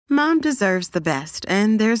Mom deserves the best,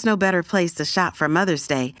 and there's no better place to shop for Mother's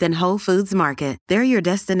Day than Whole Foods Market. They're your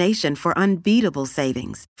destination for unbeatable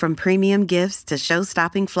savings, from premium gifts to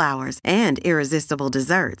show-stopping flowers and irresistible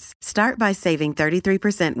desserts. Start by saving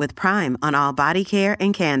 33% with Prime on all body care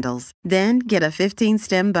and candles. Then get a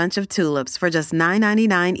 15-stem bunch of tulips for just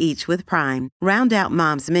 $9.99 each with Prime. Round out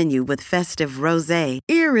Mom's menu with festive rosé,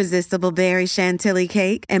 irresistible berry chantilly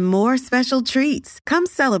cake, and more special treats. Come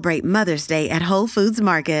celebrate Mother's Day at Whole Foods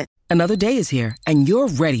Market. Another day is here, and you're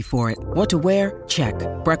ready for it. What to wear? Check.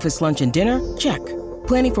 Breakfast, lunch, and dinner? Check.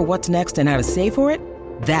 Planning for what's next and how to save for it?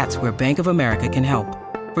 That's where Bank of America can help.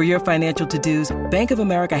 For your financial to-dos, Bank of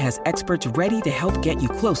America has experts ready to help get you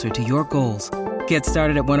closer to your goals. Get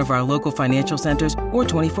started at one of our local financial centers or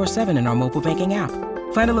 24/7 in our mobile banking app.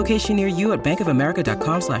 Find a location near you at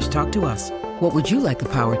bankofamerica.com/talktous. What would you like the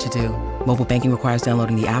power to do? Mobile banking requires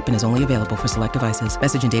downloading the app and is only available for select devices.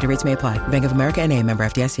 Message and data rates may apply. Bank of America N.A., member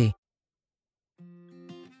FDIC.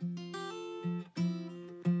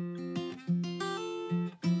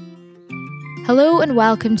 Hello and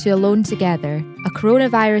welcome to Alone Together, a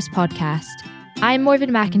coronavirus podcast. I'm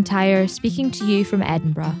Morven McIntyre, speaking to you from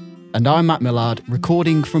Edinburgh. And I'm Matt Millard,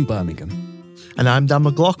 recording from Birmingham. And I'm Dan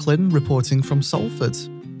McLaughlin, reporting from Salford.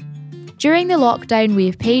 During the lockdown, we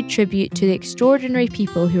have paid tribute to the extraordinary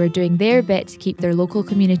people who are doing their bit to keep their local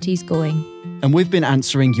communities going. And we've been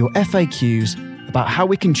answering your FAQs about how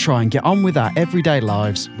we can try and get on with our everyday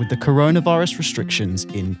lives with the coronavirus restrictions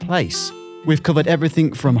in place. We've covered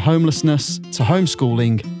everything from homelessness to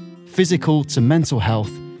homeschooling, physical to mental health,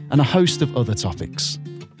 and a host of other topics.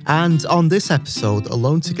 And on this episode,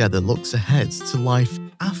 Alone Together looks ahead to life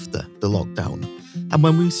after the lockdown and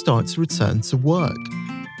when we start to return to work.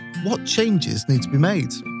 What changes need to be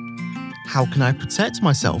made? How can I protect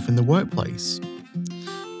myself in the workplace?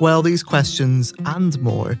 Well, these questions and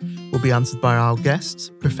more will be answered by our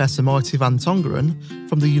guest, Professor Marty van Tongeren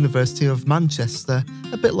from the University of Manchester,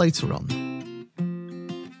 a bit later on.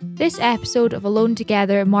 This episode of Alone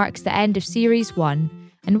Together marks the end of Series 1,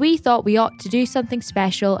 and we thought we ought to do something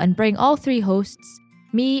special and bring all three hosts,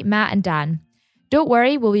 me, Matt and Dan. Don't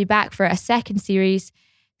worry, we'll be back for a second series.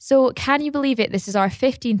 So can you believe it? This is our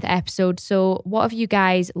 15th episode. So what have you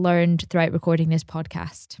guys learned throughout recording this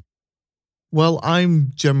podcast? Well,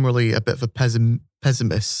 I'm generally a bit of a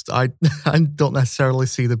pessimist. I don't necessarily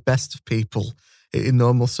see the best of people in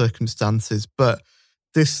normal circumstances, but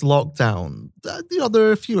this lockdown, there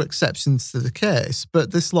are a few exceptions to the case,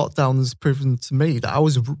 but this lockdown has proven to me that I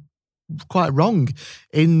was quite wrong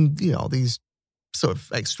in, these sort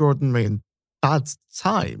of extraordinary and bad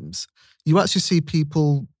times. You actually see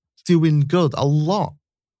people doing good, a lot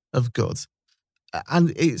of good.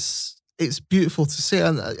 And it's beautiful to see.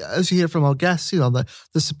 And as you hear from our guests, the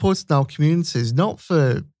support in our communities, not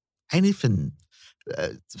for anything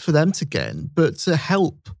for them to gain, but to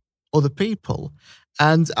help other people.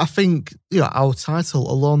 And I think, our title,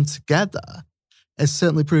 Alone Together, has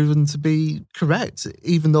certainly proven to be correct.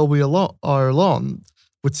 Even though we are alone,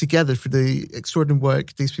 we're together for the extraordinary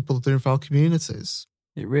work these people are doing for our communities.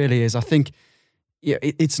 It really is. I think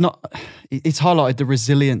it's highlighted the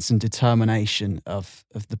resilience and determination of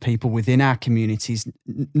the people within our communities,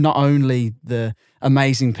 not only the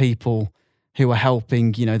amazing people who are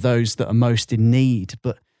helping, those that are most in need,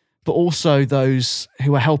 but also those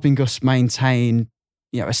who are helping us maintain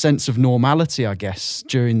a sense of normality, I guess,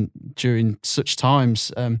 during such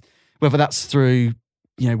times, whether that's through,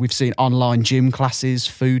 we've seen online gym classes,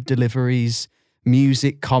 food deliveries,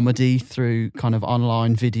 music, comedy, through kind of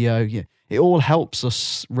online video. It all helps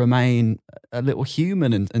us remain a little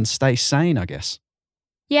human and stay sane, I guess.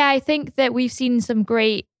 Yeah, I think that we've seen some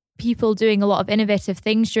great people doing a lot of innovative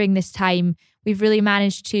things during this time. We've really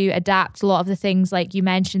managed to adapt a lot of the things like you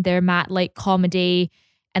mentioned there, Matt, like comedy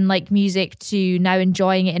and like music, to now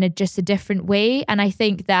enjoying it in just a different way. And I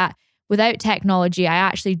think that without technology, I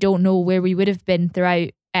actually don't know where we would have been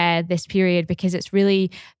throughout this period, because it's really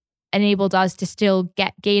enabled us to still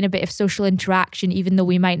gain a bit of social interaction, even though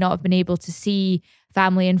we might not have been able to see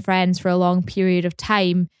family and friends for a long period of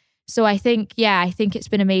time. So I think it's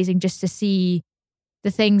been amazing just to see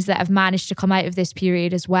the things that have managed to come out of this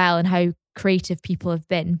period as well, and how creative people have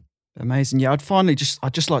been. Amazing. Yeah, I'd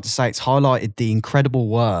just like to say it's highlighted the incredible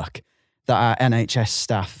work that our NHS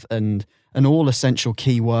staff and all essential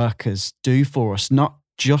key workers do for us, not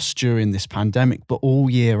just during this pandemic, but all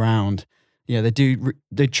year round.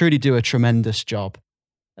 They truly do a tremendous job.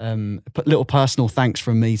 Little personal thanks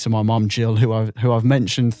from me to my mum, Jill, who I've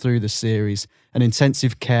mentioned through the series, an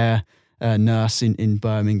intensive care nurse in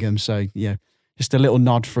Birmingham. So, just a little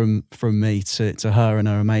nod from me to her and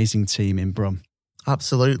her amazing team in Brum.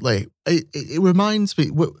 Absolutely. It reminds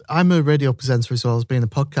me, I'm a radio presenter as well as being a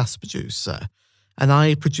podcast producer. And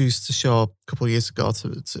I produced a show a couple of years ago,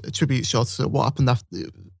 a tribute show to what happened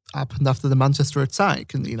after the Manchester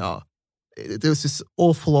attack. And, there was this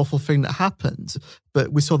awful thing that happened,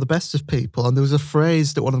 but we saw the best of people. And there was a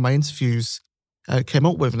phrase that one of my interviews came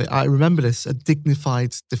up with, and I remember this, a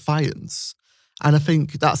dignified defiance. And I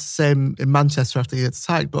think that's the same in Manchester after the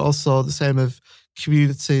attack, but also the same of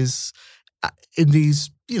communities in these,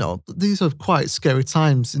 these are quite scary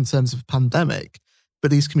times in terms of pandemic, but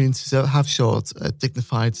these communities have showed a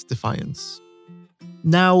dignified defiance.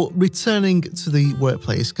 Now, returning to the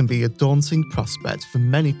workplace can be a daunting prospect for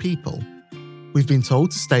many people. We've been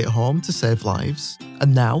told to stay at home to save lives,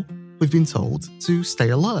 and now we've been told to stay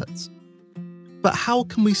alert. But how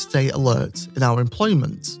can we stay alert in our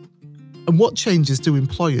employment? And what changes do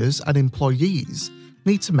employers and employees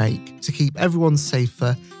need to make to keep everyone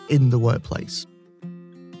safer in the workplace?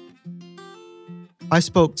 I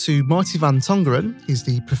spoke to Marty van Tongeren. He's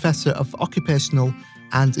the Professor of Occupational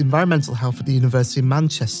and Environmental Health at the University of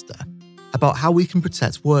Manchester, about how we can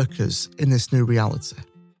protect workers in this new reality.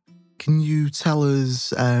 Can you tell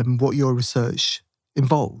us what your research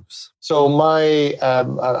involves? So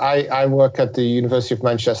I work at the University of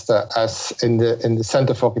Manchester as in the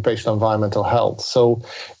Centre for Occupational Environmental Health. So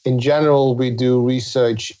in general, we do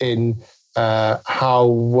research in how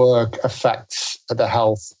work affects the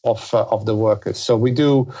health of the workers. So we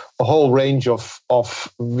do a whole range of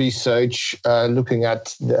research looking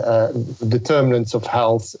at the determinants of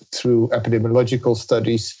health through epidemiological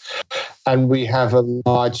studies. And we have a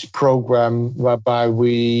large program whereby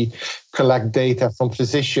we collect data from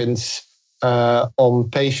physicians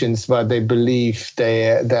on patients where they believe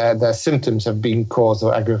their symptoms have been caused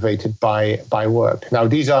or aggravated by work. Now,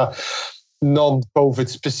 these are non-COVID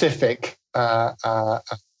specific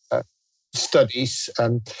studies.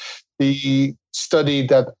 The study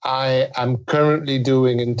that I am currently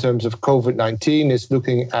doing in terms of COVID-19 is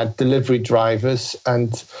looking at delivery drivers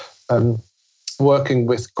and working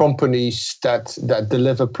with companies that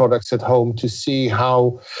deliver products at home to see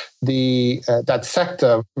how that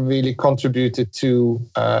sector really contributed to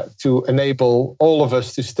enable all of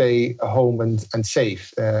us to stay home and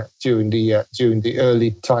safe during the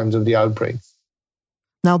early times of the outbreak.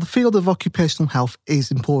 Now, the field of occupational health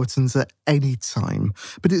is important at any time,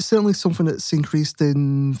 but it's certainly something that's increased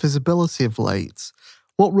in visibility of late.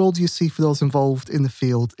 What role do you see for those involved in the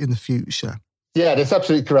field in the future? Yeah, that's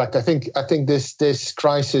absolutely correct. I think this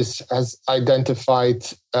crisis has identified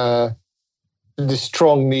the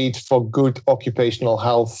strong need for good occupational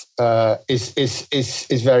health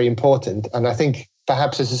is very important, and I think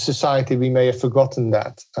perhaps as a society we may have forgotten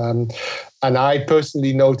that. And I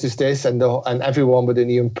personally noticed this, and everyone within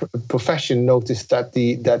the profession noticed that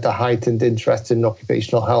the heightened interest in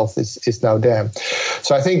occupational health is now there.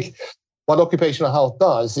 So I think what occupational health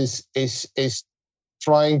does is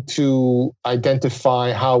trying to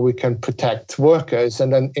identify how we can protect workers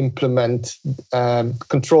and then implement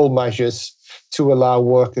control measures to allow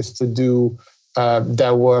workers to do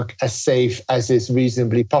their work as safe as is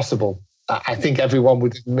reasonably possible. I think everyone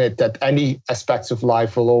would admit that any aspects of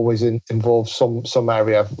life will always involve some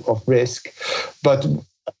area of risk, but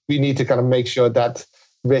we need to kind of make sure that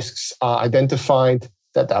risks are identified,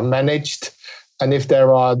 that are managed, and if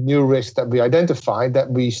there are new risks that we identify,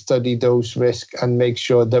 that we study those risks and make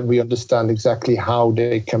sure that we understand exactly how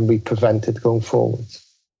they can be prevented going forward.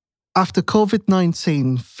 After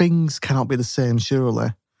COVID-19, things cannot be the same,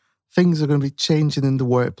 surely. Things are going to be changing in the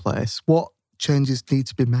workplace. What changes need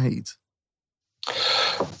to be made?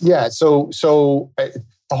 Yeah, so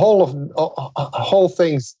a lot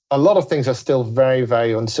of things are still very,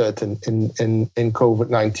 very uncertain in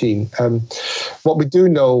COVID-19. What we do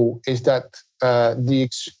know is that the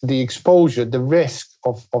exposure, the risk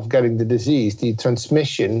of getting the disease, the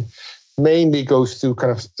transmission, mainly goes through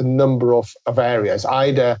kind of a number of areas.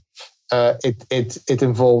 Either it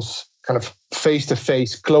involves kind of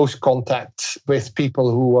face-to-face close contact with people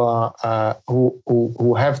who are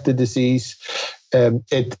who have the disease.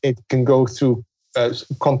 It can go through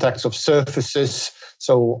contacts of surfaces,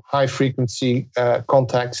 so high frequency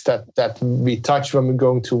contacts that we touch when we're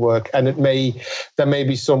going to work, and there may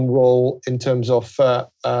be some role in terms of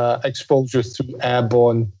exposure through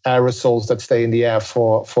airborne aerosols that stay in the air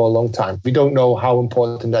for a long time. We don't know how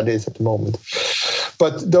important that is at the moment,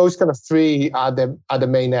 but those kind of three are the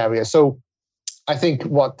main areas. So I think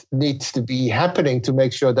what needs to be happening to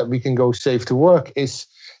make sure that we can go safe to work is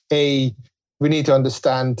we need to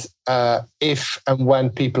understand if and when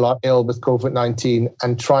people are ill with COVID-19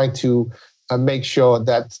 and try to make sure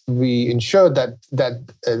that we ensure that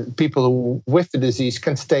people with the disease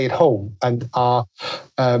can stay at home and are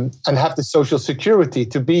and have the social security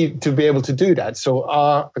to be able to do that. So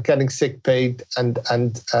are getting sick paid and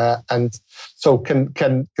so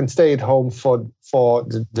can stay at home for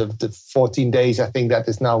the 14 days, I think, that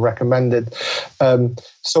is now recommended,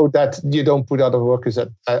 so that you don't put other workers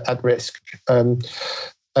at risk.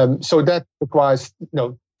 So that requires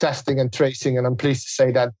testing and tracing, and I'm pleased to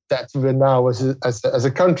say that we're now as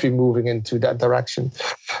a country moving into that direction.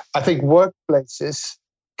 I think workplaces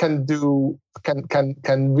can redesign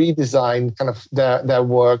kind of their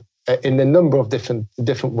work in a number of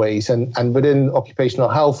different ways, and within occupational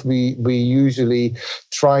health, we usually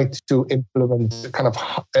try to implement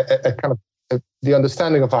the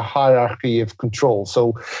understanding of a hierarchy of control.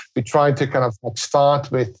 So we try to kind of start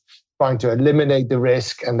with trying to eliminate the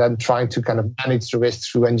risk, and then trying to kind of manage the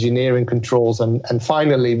risk through engineering controls, and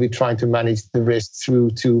finally we're trying to manage the risk through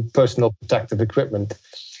to personal protective equipment.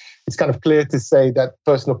 It's kind of clear to say that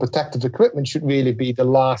personal protective equipment should really be the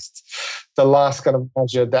last kind of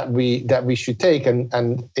measure that we should take,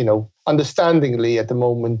 and understandingly at the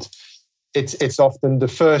moment it's often the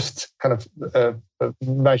first kind of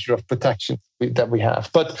measure of protection that we have.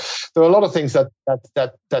 But there are a lot of things that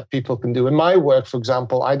people can do. In my work, for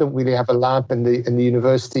example, I don't really have a lab in the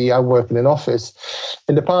university. I work in an office.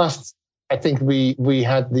 In the past, I think we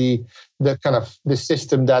had the kind of the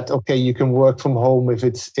system that, okay, you can work from home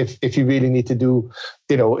if you really need to do,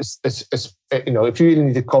 if you really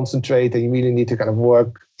need to concentrate and you really need to kind of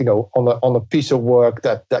work, on a piece of work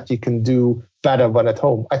that you can do better when at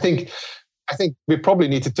home. I think we probably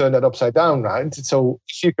need to turn that upside down, right? So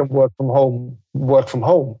if you can work from home, work from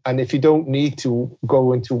home. And if you don't need to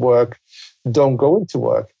go into work, don't go into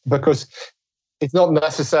work, because it's not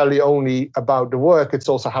necessarily only about the work, it's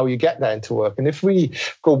also how you get there into work. And if we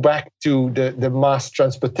go back to the mass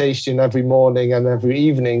transportation every morning and every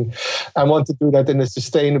evening and want to do that in a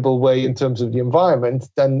sustainable way in terms of the environment,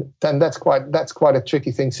 then that's quite a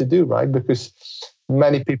tricky thing to do, right? Because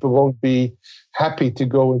many people won't be happy to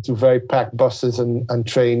go into very packed buses and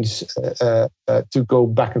trains to go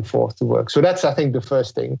back and forth to work. So that's, I think, the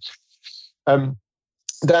first thing.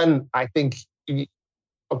 Then I think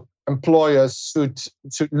employers should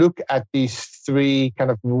look at these three kind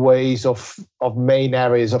of ways of main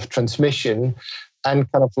areas of transmission, and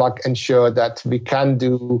kind of like ensure that we can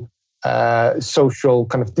do social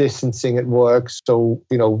kind of distancing at work. So,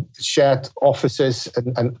 shared offices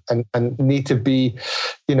and need to be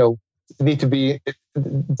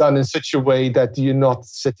done in such a way that you're not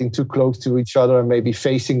sitting too close to each other and maybe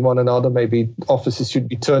facing one another. Maybe offices should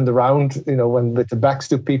be turned around, when with the backs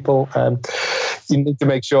to people. You need to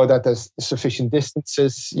make sure that there's sufficient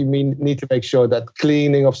distances. You need to make sure that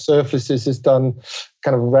cleaning of surfaces is done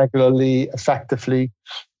kind of regularly, effectively.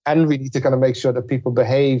 And we need to kind of make sure that people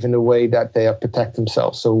behave in a way that they protect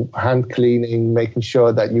themselves. So hand cleaning, making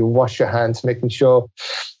sure that you wash your hands, making sure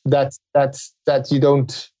that you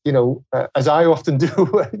don't, as I often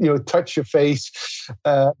do, touch your face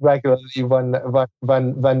regularly when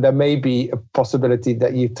there may be a possibility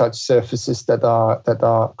that you touch surfaces that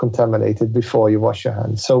are contaminated before you wash your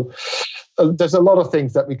hands. So there's a lot of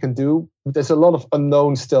things that we can do. There's a lot of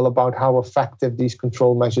unknown still about how effective these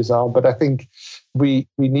control measures are, but I think we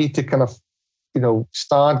need to kind of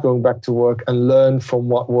start going back to work and learn from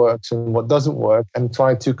what works and what doesn't work, and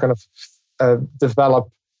try to kind of develop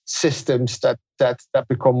systems that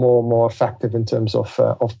become more and more effective in terms of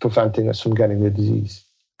preventing us from getting the disease.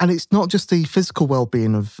 And it's not just the physical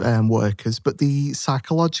well-being of workers, but the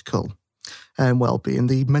psychological well-being,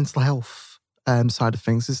 the mental health side of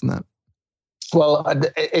things, isn't it? Well,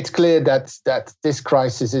 it's clear that this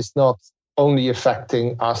crisis is not only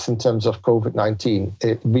affecting us in terms of COVID-19.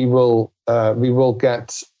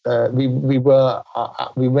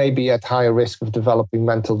 We may be at higher risk of developing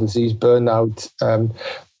mental disease, burnout,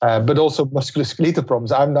 but also musculoskeletal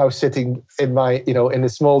problems. I'm now sitting in my, in a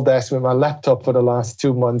small desk with my laptop for the last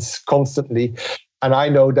 2 months constantly. And I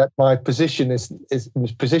know that my positioning is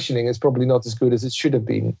probably not as good as it should have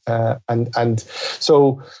been. And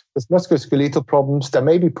so there's musculoskeletal problems. There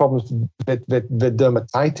may be problems with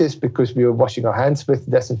dermatitis because we are washing our hands with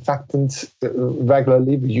disinfectants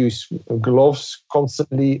regularly. We use gloves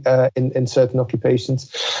constantly in certain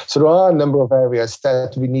occupations. So there are a number of areas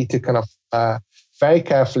that we need to kind of very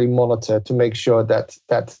carefully monitor to make sure that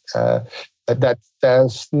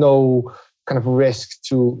there's no kind of risk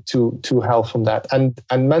to health from that, and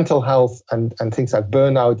mental health and things like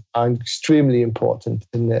burnout are extremely important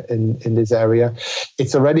in this area.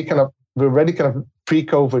 We're already kind of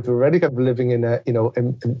pre-COVID, we're already kind of living in a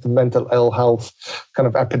in mental ill health kind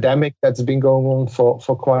of epidemic that's been going on for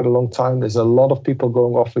quite a long time. There's a lot of people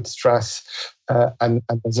going off with stress, and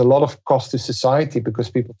there's a lot of cost to society because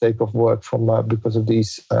people take off work from because of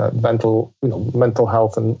these mental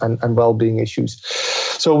health and well-being issues.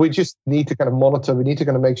 So we just need to kind of monitor. We need to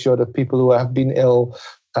kind of make sure that people who have been ill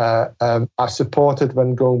are supported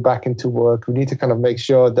when going back into work. We need to kind of make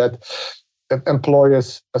sure that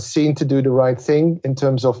employers are seen to do the right thing in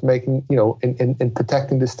terms of making, in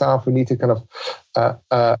protecting the staff. We need to kind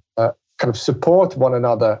of support one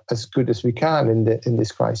another as good as we can in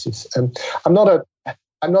this crisis. I'm not a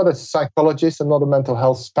psychologist. I'm not a mental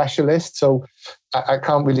health specialist, so I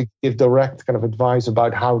can't really give direct kind of advice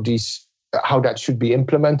about how that should be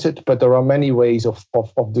implemented. But there are many ways of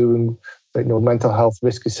doing mental health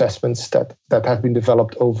risk assessments that have been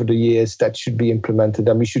developed over the years that should be implemented,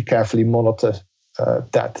 and we should carefully monitor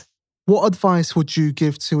that. What advice would you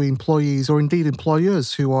give to employees or indeed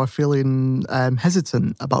employers who are feeling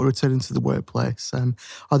hesitant about returning to the workplace?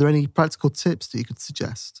 Are there any practical tips that you could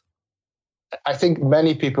suggest? I think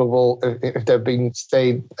many people will, if they've been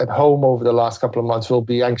stayed at home over the last couple of months, will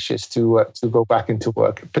be anxious to go back into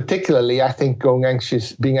work. Particularly, I think being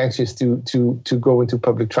anxious to go into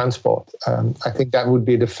public transport. I think that would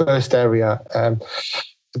be the first area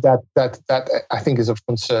that I think is of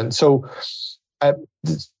concern. So, I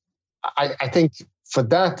think for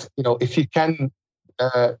that, if you can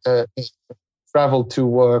travel to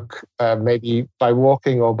work, maybe by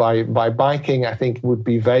walking or by biking, I think would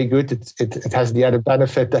be very good. It has the added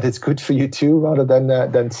benefit that it's good for you too, rather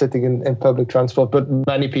than sitting in public transport. But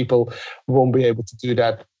many people won't be able to do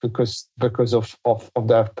that because of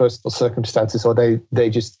their personal circumstances, or they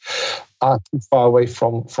just are too far away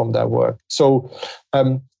from their work. So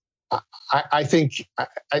I think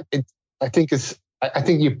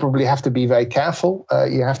you probably have to be very careful.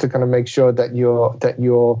 You have to kind of make sure that you're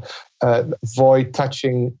avoid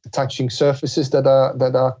touching surfaces that are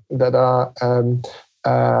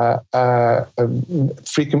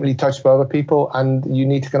frequently touched by other people, and you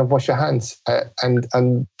need to kind of wash your hands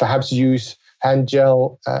and perhaps use hand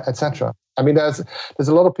gel, etc. I mean, there's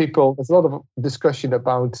a lot of discussion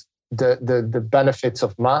about the benefits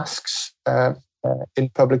of masks in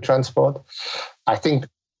public transport. I think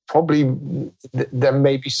probably there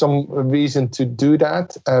may be some reason to do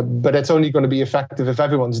that, but it's only going to be effective if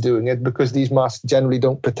everyone's doing it, because these masks generally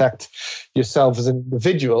don't protect yourself as an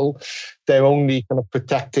individual. They're only kind of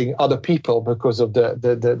protecting other people because of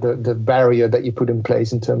the barrier that you put in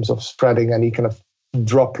place in terms of spreading any kind of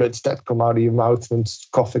droplets that come out of your mouth when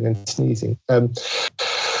coughing and sneezing.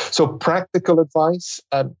 So practical advice,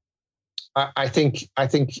 I think.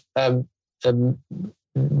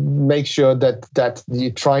 Make sure that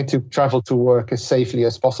you try to travel to work as safely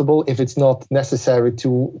as possible. If it's not necessary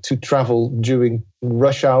to travel during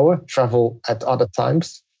rush hour, travel at other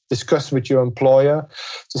times. Discuss with your employer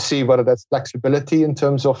to see whether there's flexibility in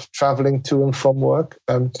terms of traveling to and from work.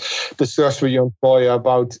 Discuss with your employer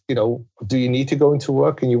about, do you need to go into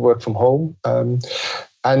work? Can you work from home? And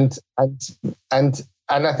I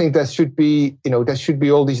think there should be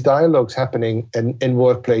all these dialogues happening in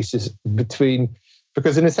workplaces between.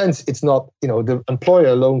 Because in a sense, it's not, the employer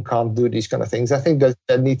alone can't do these kind of things. I think that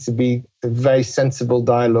there needs to be a very sensible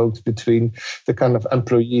dialogue between the kind of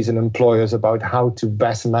employees and employers about how to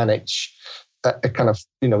best manage a kind of,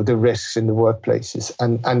 the risks in the workplaces.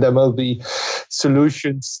 And there will be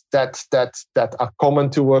solutions that are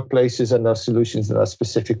common to workplaces, and there are solutions that are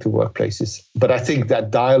specific to workplaces. But I think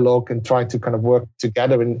that dialogue and trying to kind of work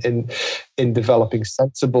together in developing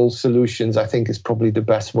sensible solutions, I think is probably the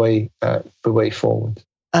best way, the way forward.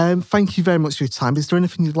 Thank you very much for your time. Is there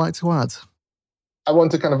anything you'd like to add? I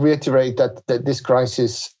want to kind of reiterate that this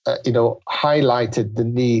crisis, highlighted the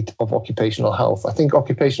need of occupational health. I think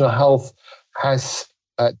occupational health has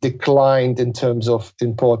declined in terms of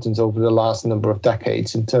importance over the last number of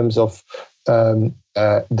decades, in terms of the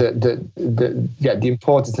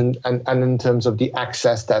importance and in terms of the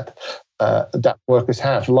access that workers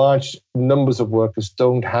have. Large numbers of workers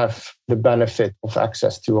don't have the benefit of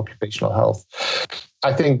access to occupational health.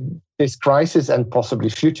 I think this crisis and possibly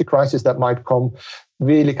future crises that might come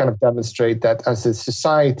really kind of demonstrate that as a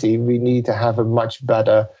society, we need to have a much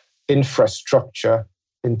better infrastructure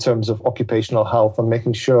in terms of occupational health, and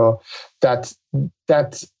making sure that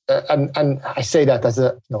and I say that as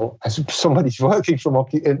somebody's working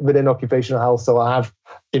within occupational health, so I have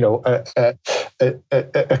a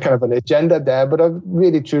kind of an agenda there, but I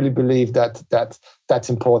really truly believe that's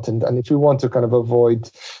important. And if we want to kind of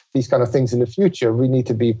avoid these kind of things in the future, we need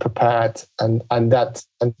to be prepared, and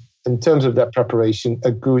in terms of that preparation,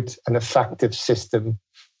 a good and effective system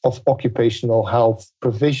of occupational health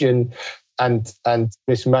provision and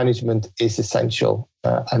risk management is essential.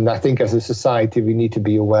 And I think as a society, we need to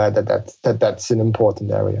be aware that that's an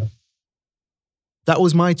important area. That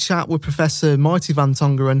was my chat with Professor Marty van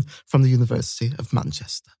Tongeren from the University of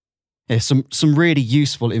Manchester. Yeah, some really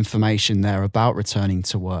useful information there about returning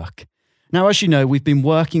to work. Now, as you know, we've been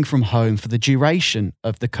working from home for the duration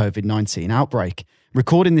of the COVID-19 outbreak,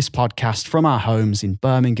 recording this podcast from our homes in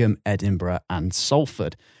Birmingham, Edinburgh and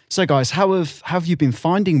Salford. So guys, how have you been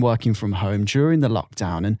finding working from home during the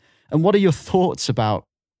lockdown? And what are your thoughts about,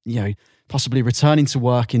 possibly returning to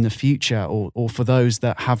work in the future or for those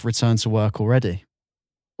that have returned to work already?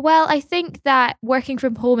 Well, I think that working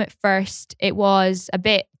from home at first, it was a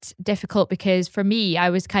bit difficult because for me, I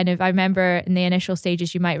remember in the initial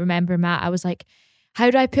stages, you might remember, Matt, I was like, how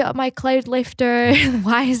do I put up my cloud lifter?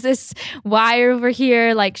 Why is this wire over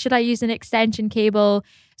here? Like, should I use an extension cable?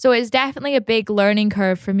 So it's definitely a big learning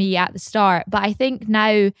curve for me at the start. But I think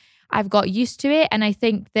now I've got used to it. And I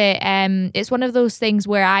think that it's one of those things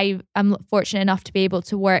where I am fortunate enough to be able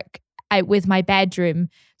to work out with my bedroom.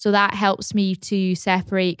 So that helps me to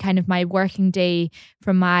separate kind of my working day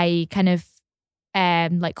from my kind of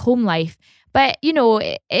home life. But,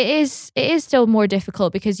 it is still more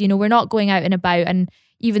difficult because, we're not going out and about. And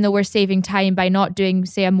even though we're saving time by not doing,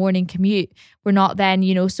 say, a morning commute, we're not then,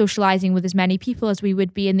 socializing with as many people as we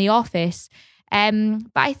would be in the office. But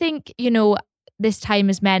I think, this time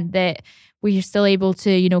has meant that we're still able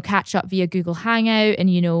to, catch up via Google Hangout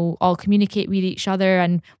and, all communicate with each other.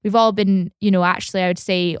 And we've all been, actually, I would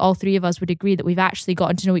say all three of us would agree that we've actually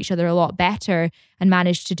gotten to know each other a lot better and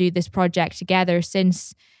managed to do this project together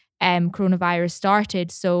since coronavirus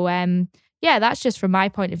started. So, that's just from my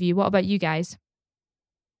point of view. What about you guys?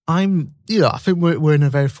 I think we're in a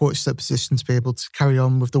very fortunate position to be able to carry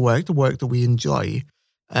on with the work that we enjoy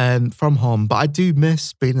from home. But I do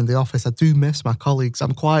miss being in the office. I do miss my colleagues.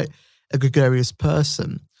 I'm quite a gregarious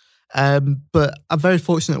person. But I'm very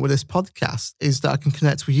fortunate with this podcast is that I can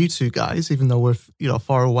connect with you two guys, even though we're,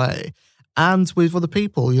 far away, and with other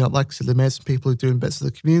people. Like I said, the amazing people who are doing bits of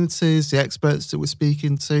the communities, the experts that we're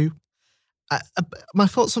speaking to. My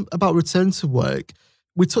thoughts about return to work,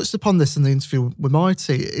 we touched upon this in the interview with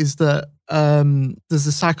Marty, is that there's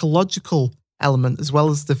a psychological element as well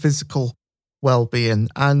as the physical well-being.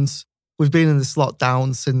 And we've been in this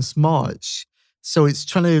lockdown since March. So it's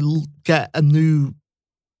trying to get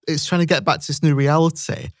back to this new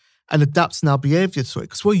reality and adapting our behaviour to it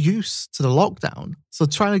because we're used to the lockdown. So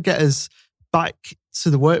trying to get us back to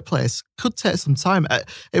the workplace could take some time.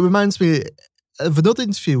 It reminds me of another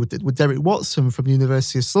interview we did with Derek Watson from the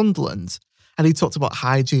University of Sunderland, and he talked about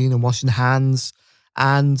hygiene and washing hands.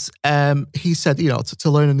 And he said, to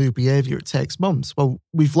learn a new behaviour, it takes months. Well,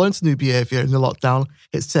 we've learned a new behaviour in the lockdown.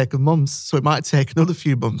 It's taken months. So it might take another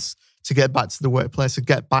few months to get back to the workplace and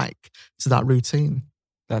get back to that routine.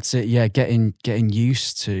 That's it. Yeah, getting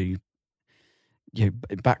used to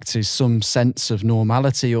back to some sense of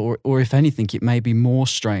normality, or if anything, it may be more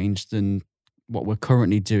strange than what we're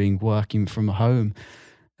currently doing working from home.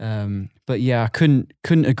 But yeah, I couldn't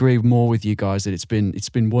agree more with you guys that it's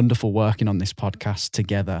been wonderful working on this podcast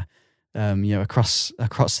together.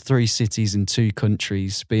 Across 3 cities and 2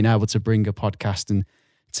 countries, being able to bring a podcast and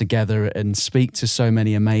together and speak to so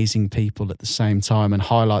many amazing people at the same time and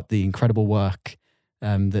highlight the incredible work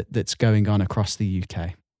that's going on across the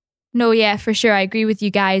UK. No, yeah, for sure. I agree with you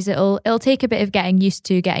guys. It'll take a bit of getting used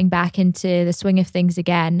to getting back into the swing of things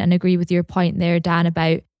again, and agree with your point there, Dan,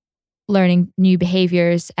 about learning new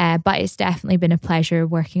behaviours. But it's definitely been a pleasure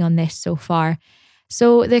working on this so far.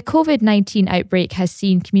 So the COVID-19 outbreak has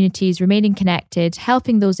seen communities remaining connected,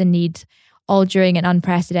 helping those in need, all during an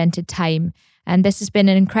unprecedented time. And this has been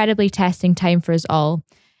an incredibly testing time for us all.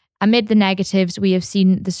 Amid the negatives, we have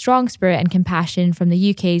seen the strong spirit and compassion from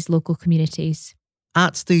the UK's local communities.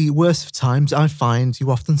 At the worst of times, I find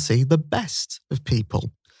you often see the best of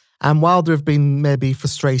people. And while there have been maybe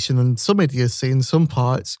frustration and some idiocy in some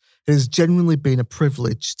parts, it has genuinely been a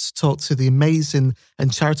privilege to talk to the amazing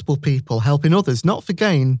and charitable people helping others, not for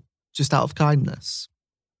gain, just out of kindness.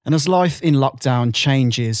 And as life in lockdown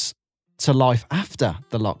changes to life after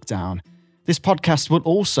the lockdown, this podcast will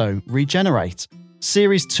also regenerate.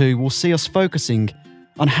 Series 2 will see us focusing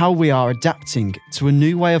on how we are adapting to a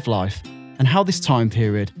new way of life and how this time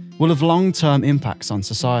period will have long-term impacts on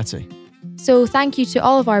society. So thank you to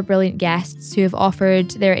all of our brilliant guests who have offered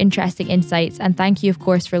their interesting insights, and thank you, of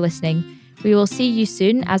course, for listening. We will see you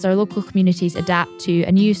soon as our local communities adapt to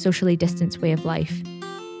a new socially distanced way of life.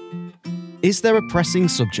 Is there a pressing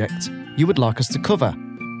subject you would like us to cover?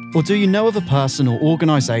 Or do you know of a person or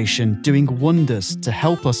organisation doing wonders to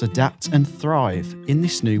help us adapt and thrive in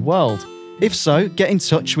this new world? If so, get in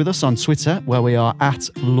touch with us on Twitter, where we are at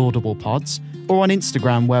LaudablePods, or on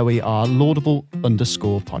Instagram, where we are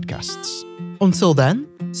Laudable_podcasts. Until then,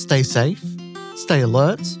 stay safe, stay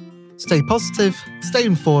alert, stay positive, stay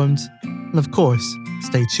informed, and of course,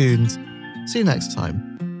 stay tuned. See you next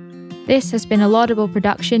time. This has been a Laudable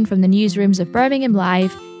production from the newsrooms of Birmingham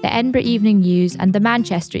Live, the Edinburgh Evening News and the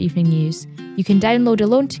Manchester Evening News. You can download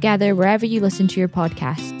Alone Together wherever you listen to your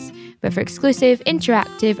podcasts. But for exclusive,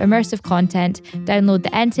 interactive, immersive content, download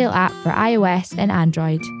the Entail app for iOS and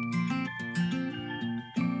Android.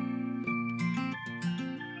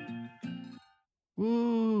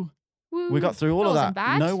 Woo. Woo. We got through all of wasn't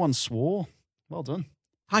that. bad. No one swore. Well done.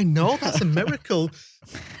 I know, that's a miracle.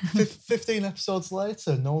 15 episodes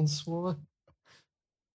later, no one swore.